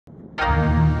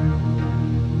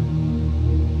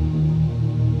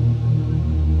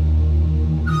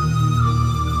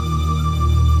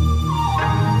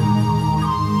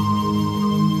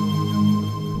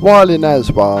While in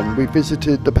Aswan, we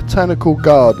visited the Botanical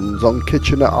Gardens on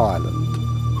Kitchener Island.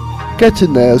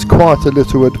 Getting there is quite a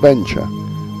little adventure,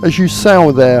 as you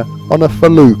sail there on a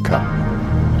felucca.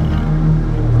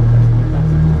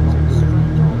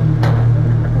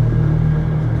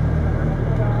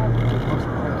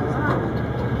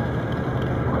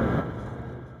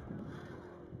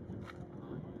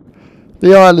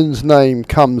 The island's name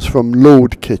comes from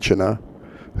Lord Kitchener,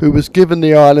 who was given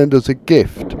the island as a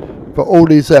gift for all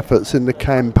his efforts in the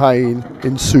campaign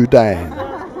in Sudan.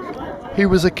 He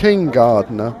was a keen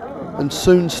gardener and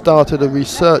soon started a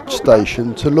research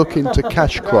station to look into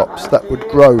cash crops that would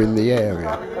grow in the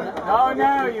area. Oh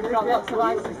no, you've got lots of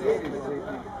licenses.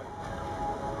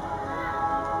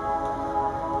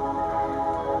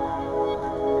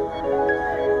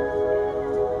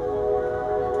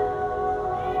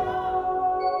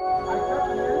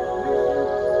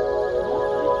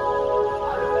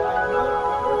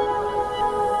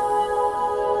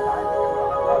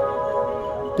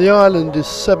 The island is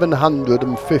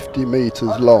 750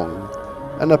 metres long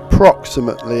and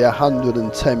approximately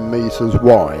 110 metres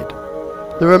wide.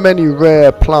 There are many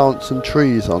rare plants and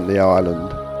trees on the island,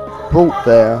 brought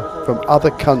there from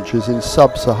other countries in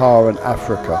sub-Saharan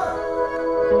Africa.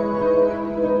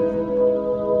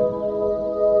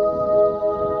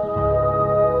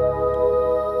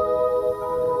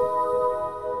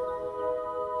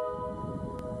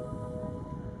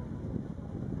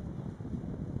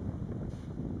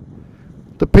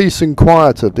 The peace and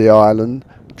quiet of the island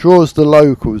draws the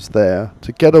locals there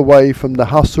to get away from the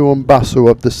hustle and bustle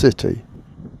of the city.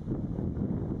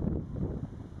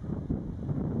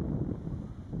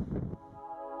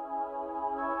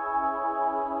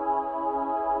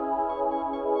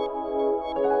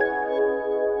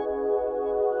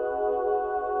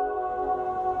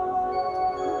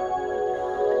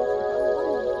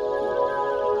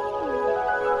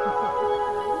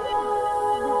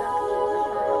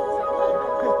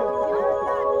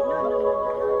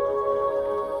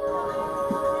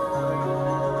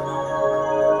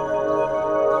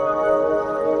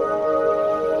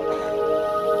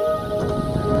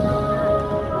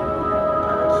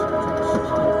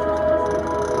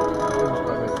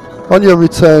 On your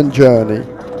return journey,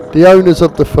 the owners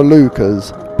of the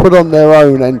feluccas put on their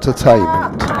own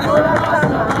entertainment.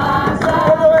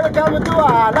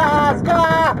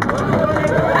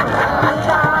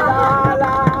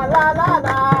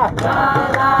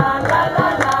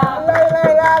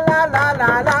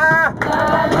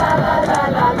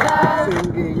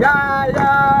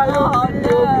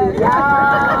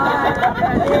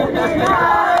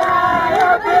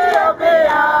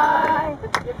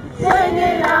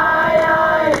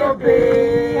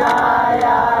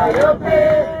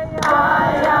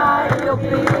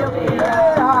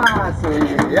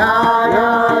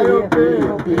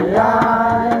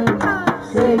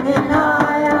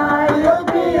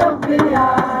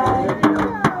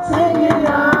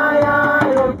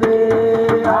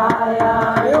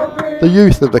 The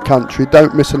youth of the country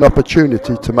don't miss an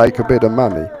opportunity to make a bit of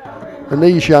money, and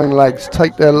these young lads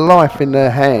take their life in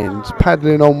their hands,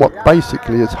 paddling on what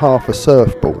basically is half a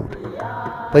surfboard.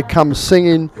 They come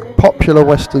singing popular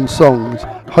Western songs,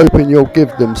 hoping you'll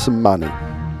give them some money.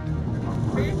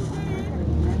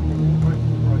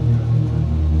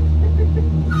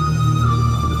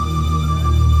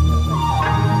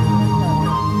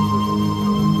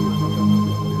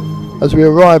 As we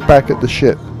arrived back at the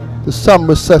ship, the sun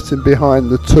was setting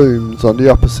behind the tombs on the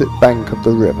opposite bank of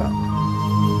the river.